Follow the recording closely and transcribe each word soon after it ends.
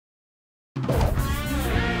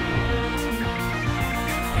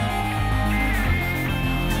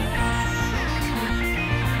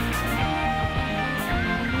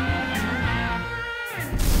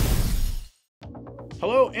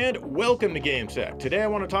and welcome to GameSec. Today I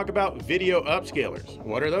want to talk about video upscalers.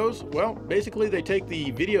 What are those? Well, basically they take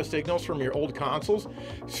the video signals from your old consoles,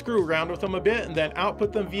 screw around with them a bit, and then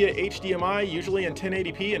output them via HDMI, usually in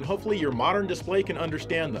 1080p, and hopefully your modern display can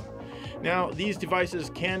understand them. Now, these devices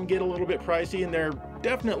can get a little bit pricey and they're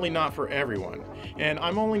definitely not for everyone. And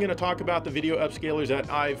I'm only going to talk about the video upscalers that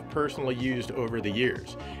I've personally used over the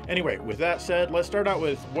years. Anyway, with that said, let's start out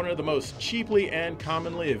with one of the most cheaply and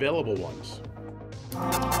commonly available ones.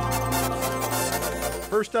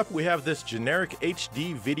 First up, we have this generic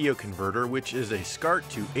HD video converter, which is a SCART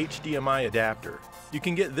to HDMI adapter. You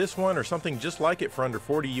can get this one or something just like it for under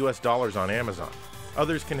 $40 on Amazon.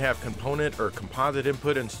 Others can have component or composite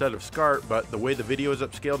input instead of SCART, but the way the video is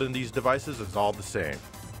upscaled in these devices is all the same.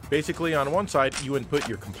 Basically, on one side, you input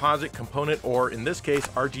your composite component, or in this case,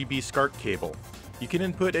 RGB SCART cable. You can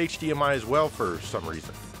input HDMI as well for some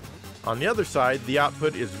reason. On the other side, the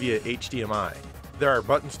output is via HDMI. There are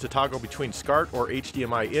buttons to toggle between SCART or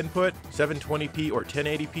HDMI input, 720p or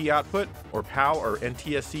 1080p output, or PAL or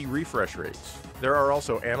NTSC refresh rates. There are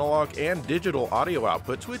also analog and digital audio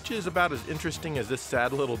outputs, which is about as interesting as this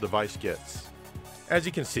sad little device gets. As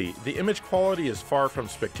you can see, the image quality is far from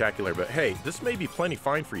spectacular, but hey, this may be plenty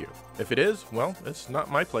fine for you. If it is, well, it's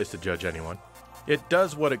not my place to judge anyone. It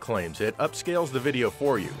does what it claims. It upscales the video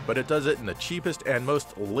for you, but it does it in the cheapest and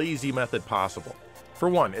most lazy method possible. For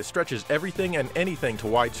one, it stretches everything and anything to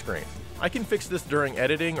widescreen. I can fix this during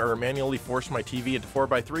editing or manually force my TV into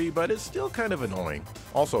 4:3, but it's still kind of annoying.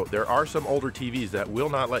 Also, there are some older TVs that will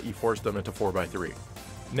not let you force them into 4:3.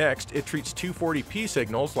 Next, it treats 240p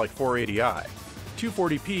signals like 480i.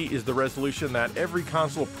 240p is the resolution that every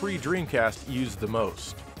console pre-Dreamcast used the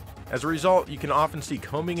most. As a result, you can often see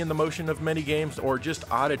combing in the motion of many games or just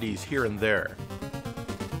oddities here and there.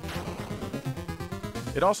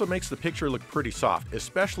 It also makes the picture look pretty soft,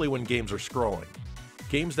 especially when games are scrolling.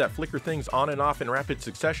 Games that flicker things on and off in rapid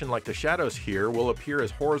succession like the shadows here will appear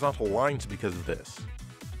as horizontal lines because of this.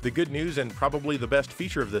 The good news and probably the best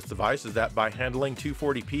feature of this device is that by handling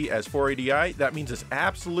 240p as 480i, that means it's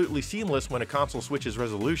absolutely seamless when a console switches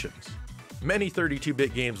resolutions. Many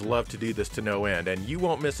 32-bit games love to do this to no end, and you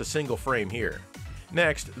won't miss a single frame here.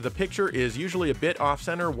 Next, the picture is usually a bit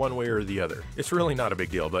off-center one way or the other. It's really not a big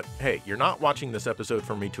deal, but hey, you're not watching this episode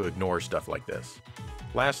for me to ignore stuff like this.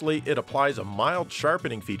 Lastly, it applies a mild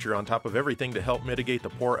sharpening feature on top of everything to help mitigate the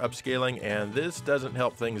poor upscaling, and this doesn't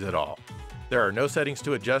help things at all. There are no settings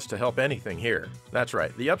to adjust to help anything here. That's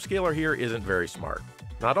right, the upscaler here isn't very smart.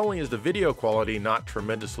 Not only is the video quality not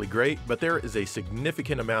tremendously great, but there is a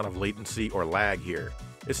significant amount of latency or lag here.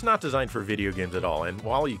 It's not designed for video games at all, and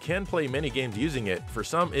while you can play many games using it, for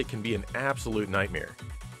some it can be an absolute nightmare.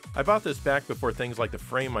 I bought this back before things like the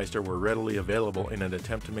Framemeister were readily available in an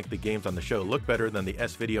attempt to make the games on the show look better than the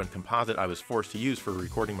S-Video and composite I was forced to use for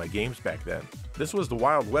recording my games back then. This was the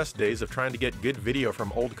Wild West days of trying to get good video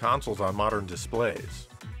from old consoles on modern displays.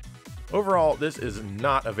 Overall, this is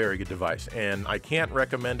not a very good device, and I can't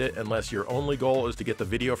recommend it unless your only goal is to get the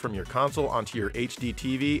video from your console onto your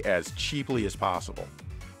HDTV as cheaply as possible.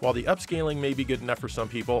 While the upscaling may be good enough for some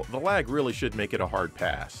people, the lag really should make it a hard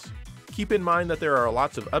pass. Keep in mind that there are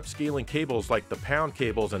lots of upscaling cables like the pound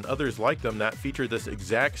cables and others like them that feature this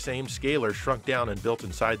exact same scaler shrunk down and built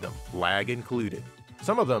inside them, lag included.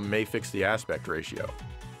 Some of them may fix the aspect ratio.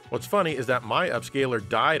 What's funny is that my upscaler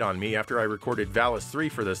died on me after I recorded Valis 3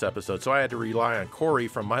 for this episode, so I had to rely on Corey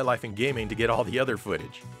from My Life in Gaming to get all the other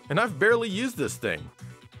footage. And I've barely used this thing.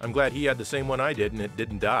 I'm glad he had the same one I did and it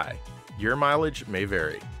didn't die. Your mileage may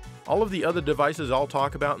vary. All of the other devices I'll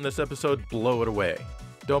talk about in this episode blow it away.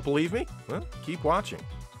 Don't believe me? Well, keep watching.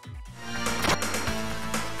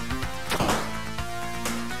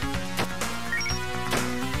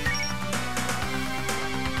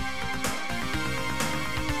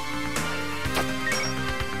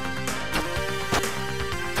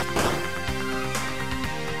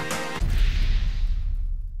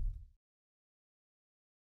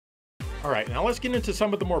 Alright, now let's get into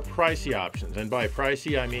some of the more pricey options, and by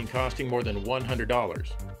pricey I mean costing more than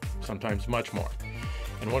 $100, sometimes much more.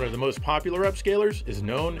 And one of the most popular upscalers is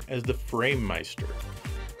known as the Framemeister.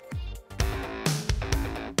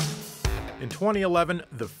 In 2011,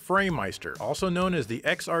 the Framemeister, also known as the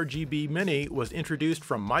XRGB Mini, was introduced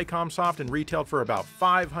from Micomsoft and retailed for about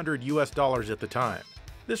 $500 at the time.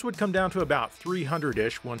 This would come down to about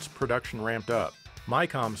 $300-ish once production ramped up.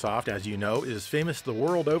 Micomsoft, as you know, is famous the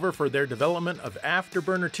world over for their development of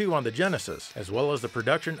Afterburner 2 on the Genesis, as well as the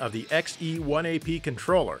production of the XE1AP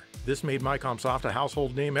controller. This made Micomsoft a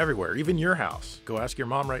household name everywhere, even your house. Go ask your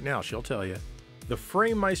mom right now, she'll tell you. The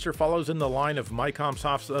Framemeister follows in the line of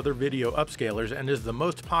Micomsoft's other video upscalers and is the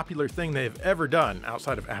most popular thing they've ever done,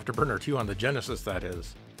 outside of Afterburner 2 on the Genesis, that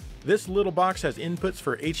is. This little box has inputs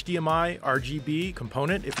for HDMI, RGB,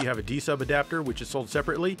 component if you have a D-sub adapter which is sold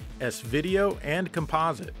separately, S-Video, and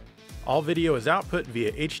composite. All video is output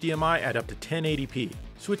via HDMI at up to 1080p.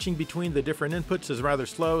 Switching between the different inputs is rather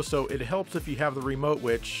slow, so it helps if you have the remote,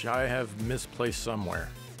 which I have misplaced somewhere.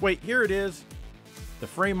 Wait, here it is! The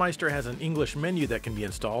Framemeister has an English menu that can be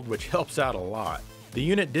installed, which helps out a lot. The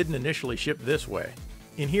unit didn't initially ship this way.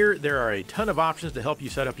 In here, there are a ton of options to help you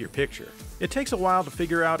set up your picture. It takes a while to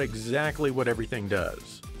figure out exactly what everything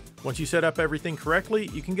does. Once you set up everything correctly,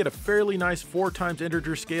 you can get a fairly nice 4x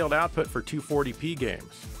integer scaled output for 240p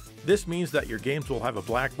games. This means that your games will have a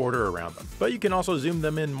black border around them, but you can also zoom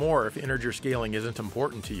them in more if integer scaling isn't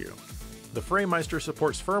important to you. The Framemeister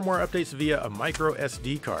supports firmware updates via a micro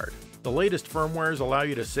SD card. The latest firmwares allow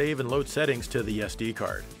you to save and load settings to the SD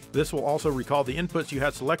card. This will also recall the inputs you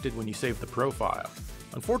had selected when you saved the profile.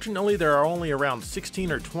 Unfortunately, there are only around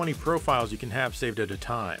 16 or 20 profiles you can have saved at a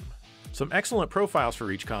time. Some excellent profiles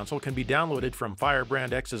for each console can be downloaded from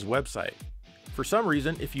Firebrand X's website. For some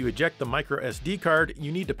reason, if you eject the micro SD card,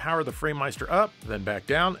 you need to power the Framemeister up, then back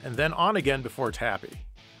down, and then on again before it's happy.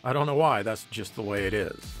 I don't know why, that's just the way it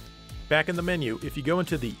is. Back in the menu, if you go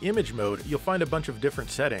into the image mode, you'll find a bunch of different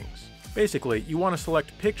settings. Basically, you want to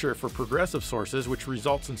select picture for progressive sources, which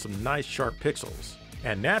results in some nice sharp pixels,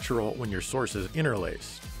 and natural when your source is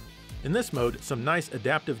interlaced. In this mode, some nice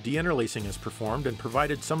adaptive deinterlacing is performed and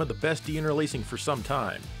provided some of the best deinterlacing for some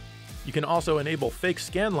time. You can also enable fake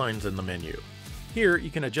scan lines in the menu. Here, you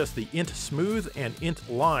can adjust the int smooth and int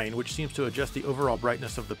line, which seems to adjust the overall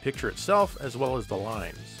brightness of the picture itself as well as the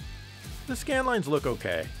lines. The scan lines look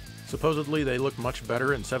okay. Supposedly they look much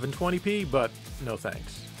better in 720p, but no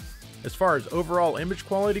thanks. As far as overall image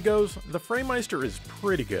quality goes, the Framemeister is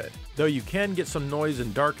pretty good, though you can get some noise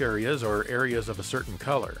in dark areas or areas of a certain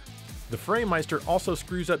color. The Framemeister also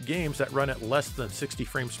screws up games that run at less than 60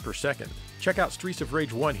 frames per second. Check out Streets of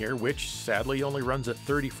Rage 1 here, which sadly only runs at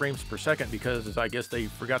 30 frames per second because I guess they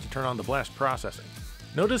forgot to turn on the blast processing.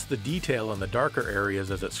 Notice the detail in the darker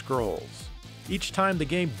areas as it scrolls. Each time the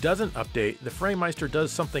game doesn't update, the Framemeister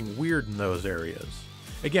does something weird in those areas.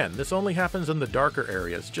 Again, this only happens in the darker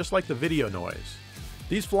areas, just like the video noise.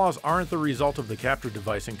 These flaws aren't the result of the capture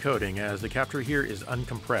device encoding, as the capture here is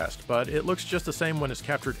uncompressed, but it looks just the same when it's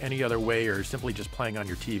captured any other way or simply just playing on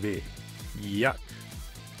your TV. Yuck.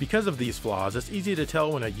 Because of these flaws, it's easy to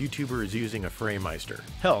tell when a YouTuber is using a Framemeister.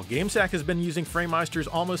 Hell, GameSack has been using Framemeisters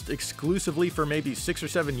almost exclusively for maybe 6 or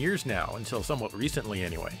 7 years now, until somewhat recently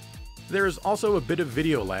anyway. There is also a bit of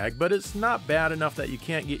video lag, but it's not bad enough that you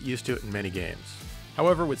can't get used to it in many games.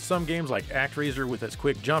 However, with some games like ActRaiser with its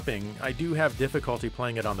quick jumping, I do have difficulty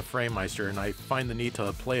playing it on the Framemeister and I find the need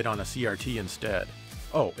to play it on a CRT instead.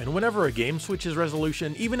 Oh, and whenever a game switches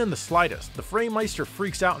resolution, even in the slightest, the Framemeister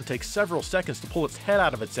freaks out and takes several seconds to pull its head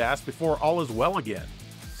out of its ass before all is well again.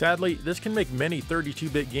 Sadly, this can make many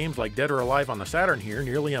 32-bit games like Dead or Alive on the Saturn here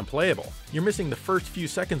nearly unplayable. You're missing the first few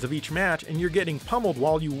seconds of each match and you're getting pummeled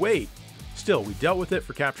while you wait. Still, we dealt with it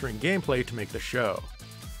for capturing gameplay to make the show.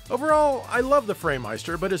 Overall, I love the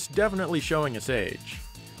Framemeister, but it's definitely showing its age.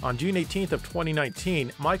 On June 18th of 2019,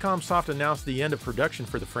 Micomsoft announced the end of production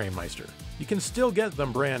for the Framemeister. You can still get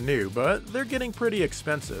them brand new, but they're getting pretty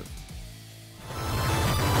expensive.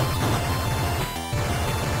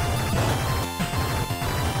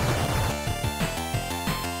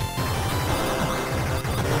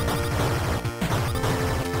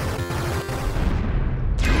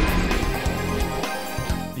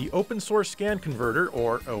 Open Source Scan Converter,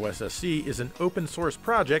 or OSSC, is an open source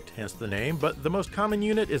project, hence the name, but the most common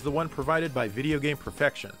unit is the one provided by Video Game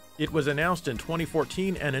Perfection. It was announced in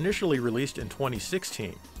 2014 and initially released in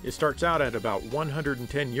 2016. It starts out at about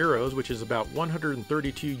 110 euros, which is about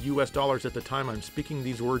 132 US dollars at the time I'm speaking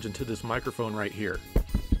these words into this microphone right here.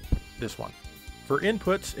 This one. For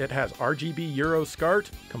inputs, it has RGB Euro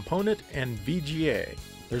SCART, component, and VGA.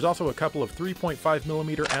 There's also a couple of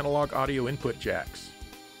 3.5mm analog audio input jacks.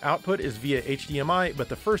 Output is via HDMI, but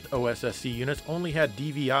the first OSSC units only had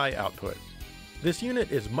DVI output. This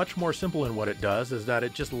unit is much more simple in what it does, is that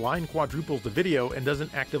it just line quadruples the video and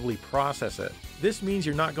doesn't actively process it. This means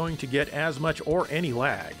you're not going to get as much or any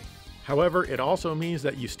lag. However, it also means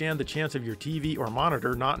that you stand the chance of your TV or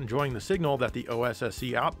monitor not enjoying the signal that the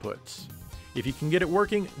OSSC outputs. If you can get it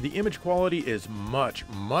working, the image quality is much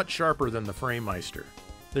sharper than the Framemeister.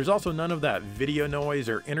 There's also none of that video noise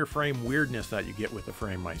or interframe weirdness that you get with the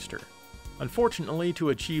Framemeister. Unfortunately, to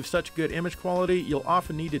achieve such good image quality, you'll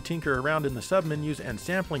often need to tinker around in the submenus and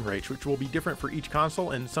sampling rates, which will be different for each console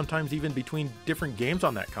and sometimes even between different games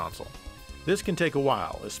on that console. This can take a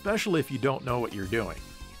while, especially if you don't know what you're doing.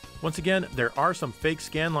 Once again, there are some fake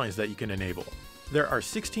scan lines that you can enable. There are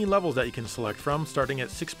 16 levels that you can select from, starting at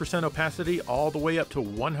 6% opacity all the way up to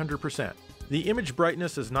 100%. The image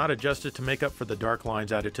brightness is not adjusted to make up for the dark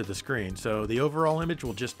lines added to the screen, so the overall image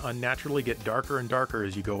will just unnaturally get darker and darker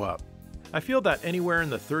as you go up. I feel that anywhere in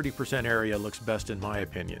the 30% area looks best in my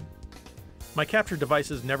opinion. My capture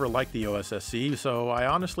devices never liked the OSSC, so I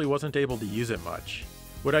honestly wasn't able to use it much.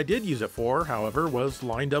 What I did use it for, however, was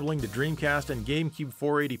line doubling to Dreamcast and GameCube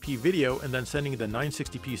 480p video and then sending the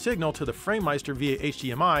 960p signal to the Framemeister via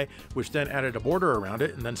HDMI, which then added a border around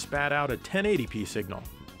it and then spat out a 1080p signal.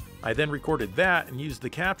 I then recorded that and used the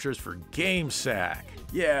captures for GameSack.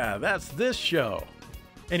 Yeah, that's this show!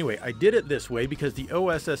 Anyway, I did it this way because the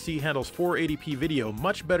OSSC handles 480p video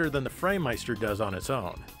much better than the Framemeister does on its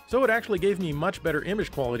own. So it actually gave me much better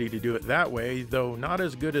image quality to do it that way, though not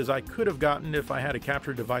as good as I could have gotten if I had a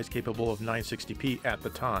capture device capable of 960p at the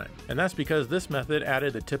time. And that's because this method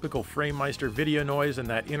added the typical Framemeister video noise and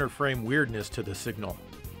that inter-frame weirdness to the signal.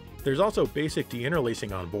 There's also basic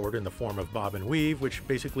deinterlacing on board in the form of bob and weave, which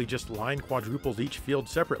basically just line quadruples each field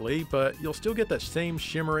separately, but you'll still get that same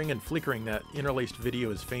shimmering and flickering that interlaced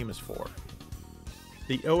video is famous for.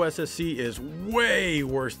 The OSSC is way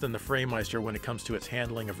worse than the Framemeister when it comes to its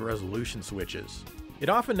handling of resolution switches. It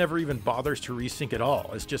often never even bothers to resync at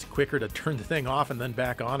all, it's just quicker to turn the thing off and then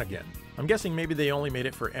back on again. I'm guessing maybe they only made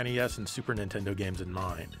it for NES and Super Nintendo games in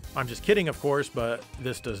mind. I'm just kidding of course, but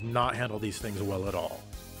this does not handle these things well at all.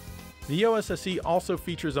 The OSSC also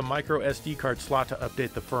features a micro SD card slot to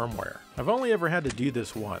update the firmware. I've only ever had to do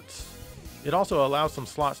this once. It also allows some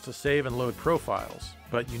slots to save and load profiles,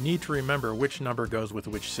 but you need to remember which number goes with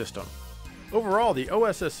which system. Overall, the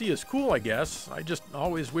OSSC is cool I guess, I just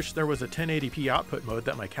always wish there was a 1080p output mode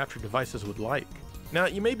that my capture devices would like. Now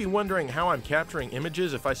you may be wondering how I'm capturing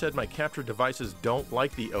images if I said my capture devices don't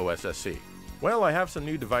like the OSSC. Well, I have some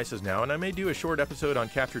new devices now and I may do a short episode on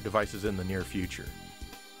capture devices in the near future.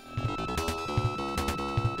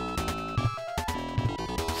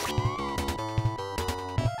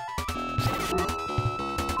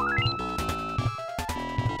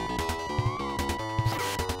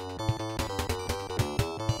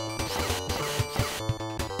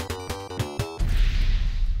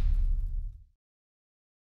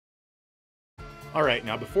 Alright,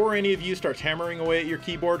 now before any of you starts hammering away at your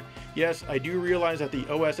keyboard, yes, I do realize that the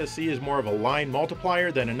OSSC is more of a line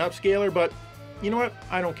multiplier than an upscaler, but you know what?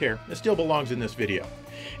 I don't care. It still belongs in this video.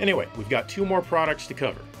 Anyway, we've got two more products to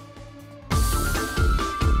cover.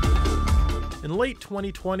 In late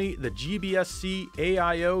 2020, the GBS-C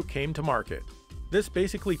AIO came to market. This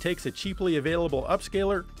basically takes a cheaply available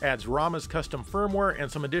upscaler, adds Rama's custom firmware,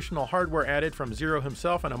 and some additional hardware added from Zero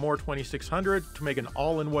himself and a more 2600 to make an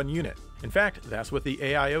all-in-one unit. In fact, that's what the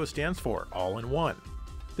AIO stands for, all-in-one.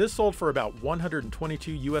 This sold for about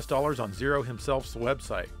 $122 US on Zero himself's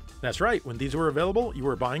website. That's right, when these were available, you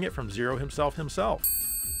were buying it from Zero himself.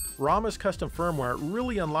 Rama's custom firmware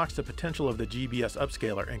really unlocks the potential of the GBS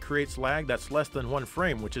upscaler and creates lag that's less than one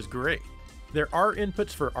frame, which is great. There are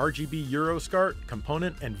inputs for RGB Euro SCART,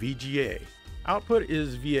 component, and VGA. Output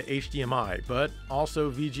is via HDMI, but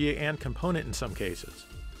also VGA and component in some cases.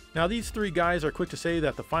 Now these three guys are quick to say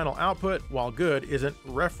that the final output, while good, isn't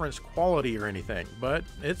reference quality or anything, but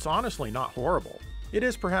it's honestly not horrible. It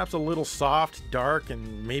is perhaps a little soft, dark,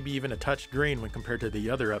 and maybe even a touch green when compared to the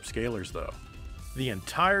other upscalers though. The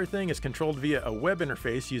entire thing is controlled via a web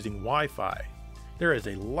interface using Wi-Fi. There is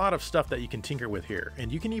a lot of stuff that you can tinker with here,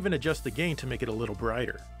 and you can even adjust the gain to make it a little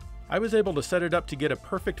brighter. I was able to set it up to get a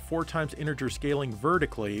perfect 4x integer scaling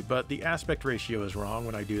vertically, but the aspect ratio is wrong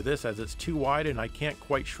when I do this as it's too wide and I can't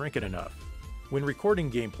quite shrink it enough. When recording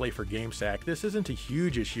gameplay for GameSack, this isn't a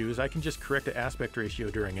huge issue as I can just correct the aspect ratio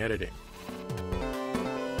during editing.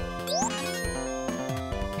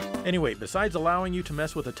 Anyway, besides allowing you to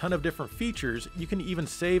mess with a ton of different features, you can even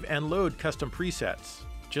save and load custom presets.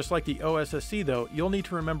 Just like the OSSC though, you'll need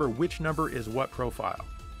to remember which number is what profile.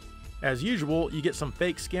 As usual, you get some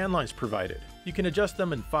fake scan lines provided. You can adjust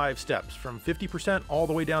them in 5 steps, from 50% all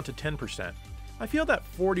the way down to 10%. I feel that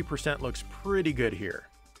 40% looks pretty good here.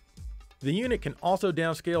 The unit can also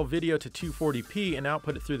downscale video to 240p and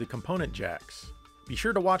output it through the component jacks. Be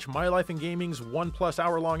sure to watch My Life in Gaming's 1+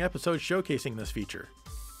 hour-long episode showcasing this feature.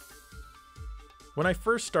 When I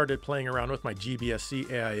first started playing around with my GBS-C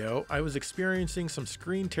AIO, I was experiencing some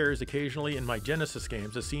screen tears occasionally in my Genesis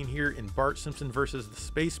games as seen here in Bart Simpson vs. the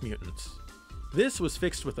Space Mutants. This was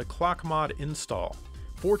fixed with a clock mod install.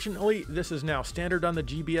 Fortunately, this is now standard on the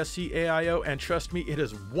GBS-C AIO, and trust me, it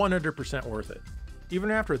is 100% worth it.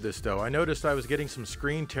 Even after this though, I noticed I was getting some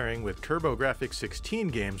screen tearing with TurboGrafx 16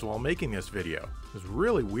 games while making this video. It was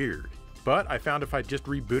really weird. But I found if I just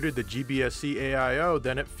rebooted the GBS-C AIO,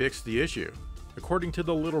 then it fixed the issue. According to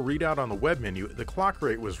the little readout on the web menu, the clock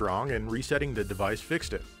rate was wrong and resetting the device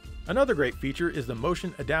fixed it. Another great feature is the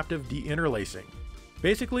motion adaptive deinterlacing.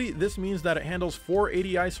 Basically, this means that it handles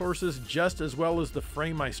 480i sources just as well as the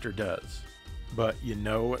Framemeister does. But you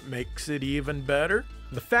know what makes it even better?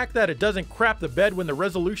 The fact that it doesn't crap the bed when the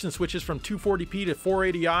resolution switches from 240p to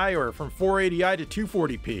 480i or from 480i to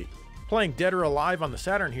 240p. Playing Dead or Alive on the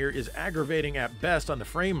Saturn here is aggravating at best on the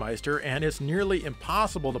Framemeister, and it's nearly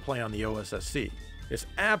impossible to play on the OSSC. It's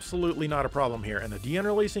absolutely not a problem here, and the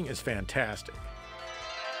deinterlacing is fantastic.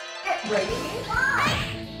 Get ready to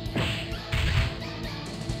fly!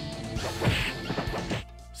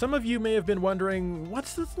 Some of you may have been wondering,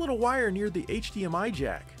 what's this little wire near the HDMI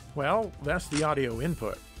jack? Well, that's the audio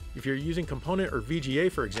input. If you're using component or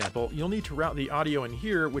VGA, for example, you'll need to route the audio in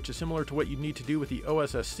here, which is similar to what you'd need to do with the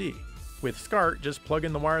OSSC. With SCART, just plug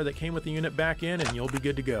in the wire that came with the unit back in and you'll be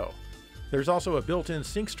good to go. There's also a built-in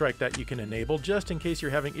sync strike that you can enable just in case you're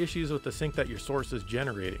having issues with the sync that your source is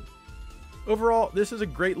generating. Overall, this is a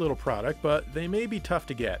great little product, but they may be tough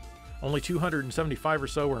to get. Only 275 or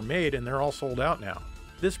so were made and they're all sold out now.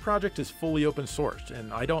 This project is fully open sourced,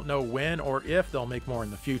 and I don't know when or if they'll make more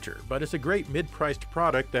in the future, but it's a great mid-priced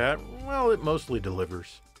product that, well, it mostly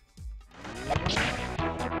delivers.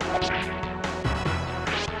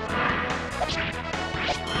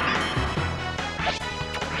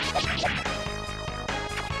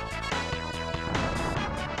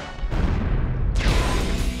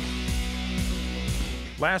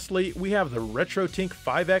 Lastly, we have the RetroTINK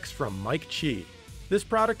 5X from Mike Chi. This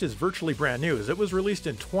product is virtually brand new as it was released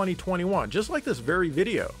in 2021, just like this very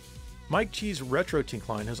video. Mike Chi's RetroTINK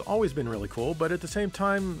line has always been really cool, but at the same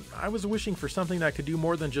time, I was wishing for something that could do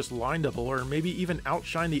more than just line double or maybe even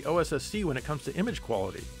outshine the OSSC when it comes to image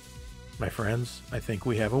quality. My friends, I think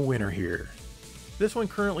we have a winner here. This one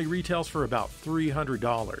currently retails for about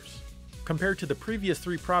 $300. Compared to the previous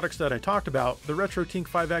three products that I talked about, the RetroTINK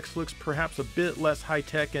 5X looks perhaps a bit less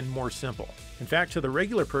high-tech and more simple. In fact, to the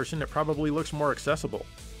regular person, it probably looks more accessible.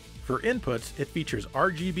 For inputs, it features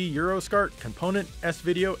RGB Euroscart, component,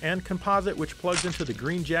 S-Video, and composite, which plugs into the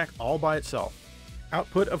green jack all by itself.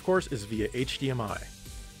 Output, of course, is via HDMI.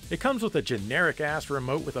 It comes with a generic-ass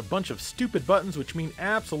remote with a bunch of stupid buttons which mean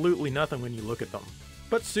absolutely nothing when you look at them.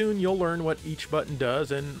 But soon you'll learn what each button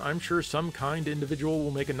does, and I'm sure some kind individual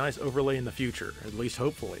will make a nice overlay in the future, at least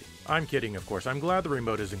hopefully. I'm kidding, of course, I'm glad the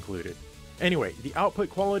remote is included. Anyway, the output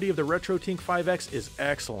quality of the RetroTINK 5X is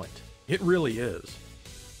excellent. It really is.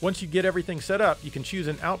 Once you get everything set up, you can choose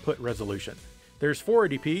an output resolution. There's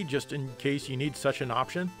 480p, just in case you need such an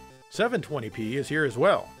option. 720p is here as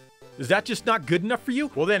well. Is that just not good enough for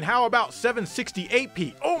you? Well then how about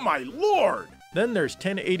 768p? Oh my lord! Then there's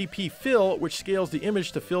 1080p fill, which scales the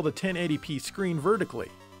image to fill the 1080p screen vertically.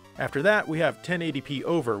 After that, we have 1080p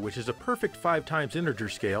over, which is a perfect 5x integer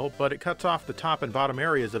scale, but it cuts off the top and bottom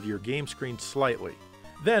areas of your game screen slightly.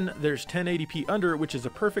 Then there's 1080p under, which is a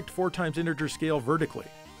perfect 4x integer scale vertically.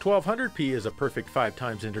 1200p is a perfect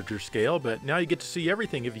 5x integer scale, but now you get to see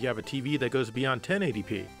everything if you have a TV that goes beyond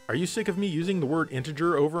 1080p. Are you sick of me using the word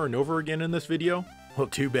integer over and over again in this video? Well,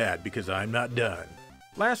 too bad, because I'm not done.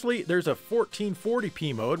 Lastly, there's a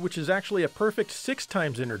 1440p mode, which is actually a perfect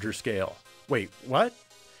 6x integer scale. Wait, what?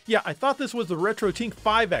 Yeah, I thought this was the RetroTINK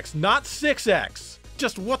 5X, not 6X!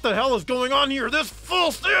 Just what the hell is going on here? This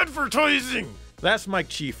false advertising! That's Mike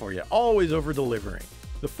Chi for you, always over-delivering.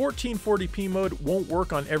 The 1440p mode won't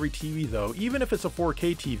work on every TV though, even if it's a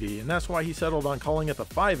 4K TV, and that's why he settled on calling it the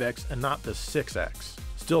 5X and not the 6X.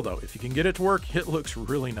 Still though, if you can get it to work, it looks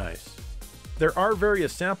really nice. There are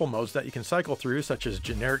various sample modes that you can cycle through, such as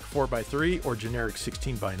generic 4x3 or generic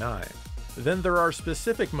 16:9. Then there are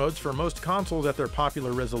specific modes for most consoles at their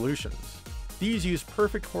popular resolutions. These use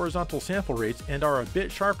perfect horizontal sample rates and are a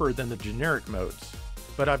bit sharper than the generic modes.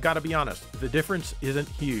 But I've got to be honest, the difference isn't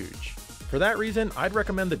huge. For that reason, I'd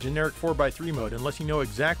recommend the generic 4x3 mode unless you know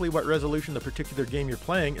exactly what resolution the particular game you're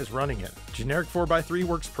playing is running in. Generic 4x3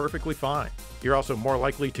 works perfectly fine. You're also more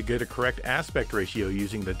likely to get a correct aspect ratio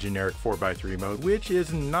using the generic 4x3 mode, which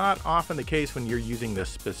is not often the case when you're using the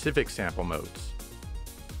specific sample modes.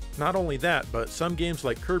 Not only that, but some games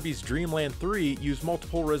like Kirby's Dream Land 3 use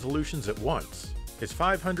multiple resolutions at once. It's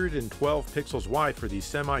 512 pixels wide for these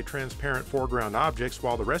semi-transparent foreground objects,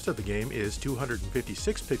 while the rest of the game is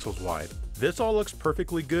 256 pixels wide. This all looks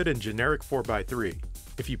perfectly good in generic 4x3.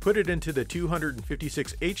 If you put it into the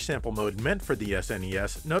 256H sample mode meant for the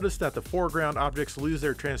SNES, notice that the foreground objects lose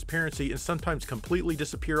their transparency and sometimes completely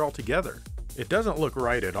disappear altogether. It doesn't look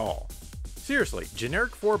right at all. Seriously,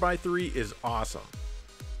 generic 4x3 is awesome.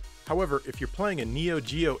 However, if you're playing a Neo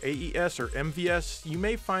Geo AES or MVS, you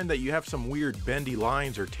may find that you have some weird bendy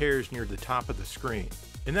lines or tears near the top of the screen.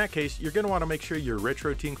 In that case, you're going to want to make sure your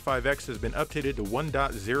RetroTINK 5X has been updated to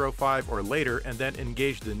 1.05 or later and then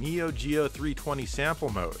engage the Neo Geo 320 sample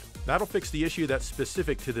mode. That'll fix the issue that's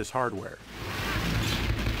specific to this hardware.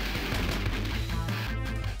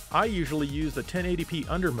 I usually use the 1080p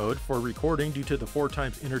under mode for recording due to the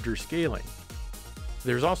 4x integer scaling.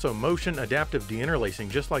 There's also motion adaptive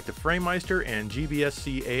deinterlacing just like the Framemeister and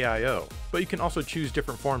GBS-C AIO, but you can also choose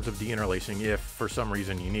different forms of deinterlacing if for some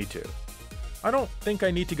reason you need to. I don't think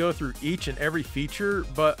I need to go through each and every feature,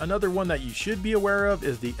 but another one that you should be aware of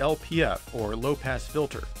is the LPF, or low pass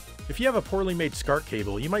filter. If you have a poorly made SCART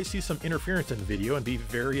cable, you might see some interference in the video and be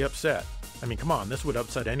very upset. I mean, come on, this would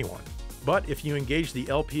upset anyone. But if you engage the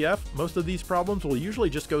LPF, most of these problems will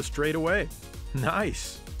usually just go straight away.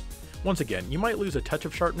 Nice! Once again, you might lose a touch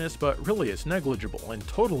of sharpness, but really it's negligible and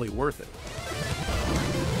totally worth it.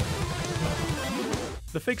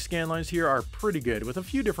 The fixed scan lines here are pretty good with a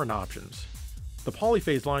few different options. The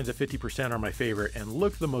polyphase lines at 50% are my favorite and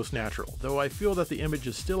look the most natural, though I feel that the image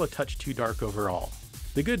is still a touch too dark overall.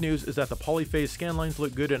 The good news is that the polyphase scan lines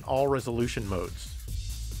look good in all resolution modes.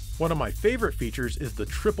 One of my favorite features is the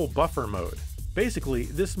triple buffer mode. Basically,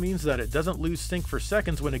 this means that it doesn't lose sync for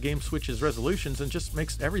seconds when a game switches resolutions and just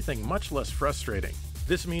makes everything much less frustrating.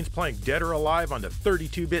 This means playing Dead or Alive on the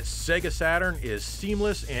 32-bit Sega Saturn is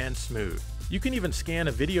seamless and smooth. You can even scan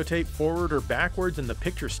a videotape forward or backwards and the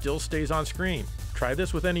picture still stays on screen. Try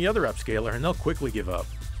this with any other upscaler and they'll quickly give up.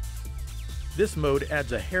 This mode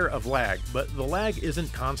adds a hair of lag, but the lag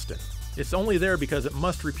isn't constant. It's only there because it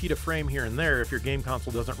must repeat a frame here and there if your game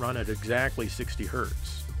console doesn't run at exactly 60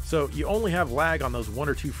 Hz. So you only have lag on those 1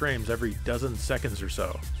 or 2 frames every dozen seconds or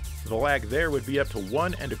so. The lag there would be up to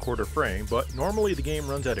 1 1/4 frame, but normally the game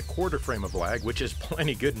runs at a 1/4 frame of lag, which is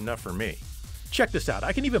plenty good enough for me. Check this out,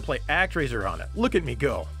 I can even play ActRaiser on it. Look at me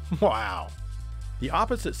go. Wow. The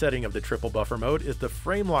opposite setting of the triple buffer mode is the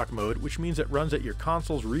frame lock mode, which means it runs at your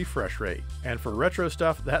console's refresh rate. And for retro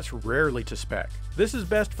stuff, that's rarely to spec. This is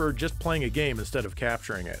best for just playing a game instead of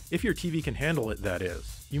capturing it. If your TV can handle it, that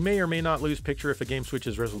is. You may or may not lose picture if a game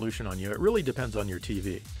switches resolution on you. It really depends on your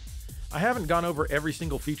TV. I haven't gone over every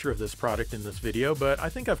single feature of this product in this video, but I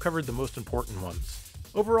think I've covered the most important ones.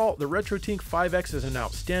 Overall, the RetroTINK 5X is an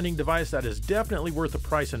outstanding device that is definitely worth the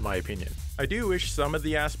price in my opinion. I do wish some of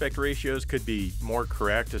the aspect ratios could be more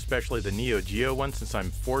correct, especially the Neo Geo one, since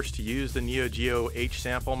I'm forced to use the Neo Geo H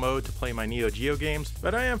sample mode to play my Neo Geo games,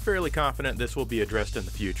 but I am fairly confident this will be addressed in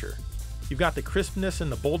the future. You've got the crispness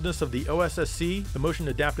and the boldness of the OSSC, the motion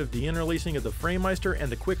adaptive deinterlacing of the Framemeister,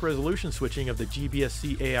 and the quick resolution switching of the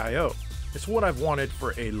GBS-C AIO. It's what I've wanted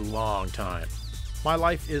for a long time. My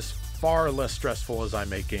life is far less stressful as I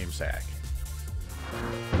make GameSack.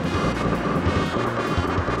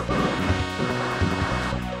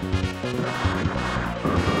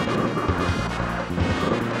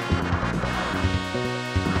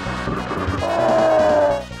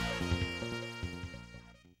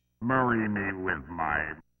 Marry me with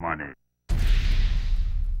my money.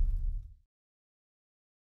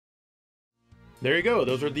 There you go,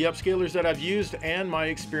 those are the upscalers that I've used and my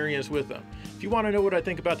experience with them. If you want to know what I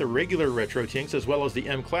think about the regular RetroTINKs as well as the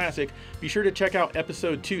M Classic, be sure to check out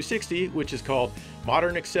episode 260, which is called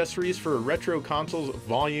Modern Accessories for Retro Consoles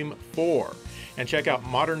Volume 4. And check out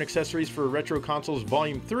Modern Accessories for Retro Consoles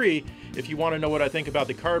Volume 3 if you want to know what I think about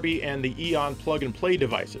the Carby and the Eon plug-and-play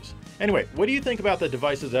devices. Anyway, what do you think about the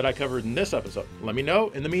devices that I covered in this episode? Let me know.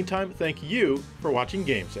 In the meantime, thank you for watching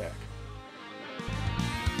GameSack.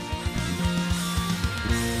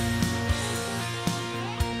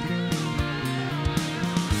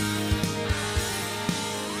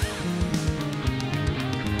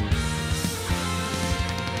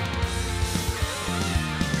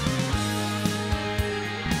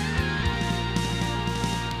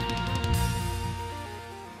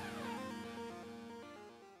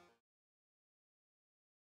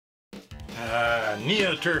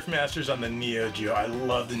 Neo Turf Masters on the Neo Geo. I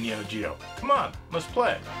love the Neo Geo. Come on, let's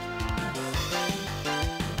play.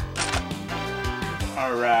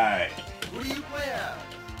 Alright. Who do you play at?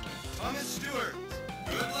 Thomas Stewart.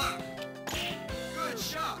 Good luck. Good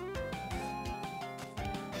shot.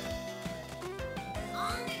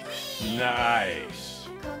 Nice.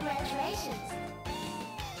 Congratulations.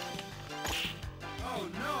 Oh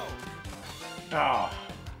no. Oh.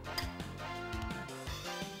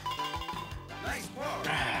 Nice ball.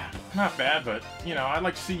 Not bad, but, you know, I'd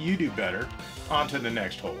like to see you do better. On to the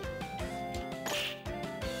next hole.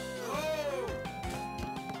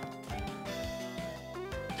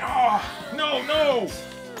 Oh, no, no!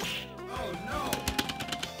 Oh no!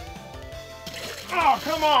 Oh,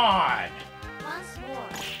 come on! Once more.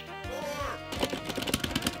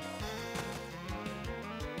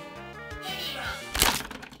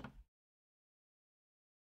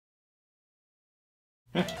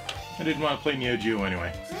 4! I didn't want to play Neo Geo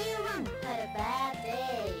anyway.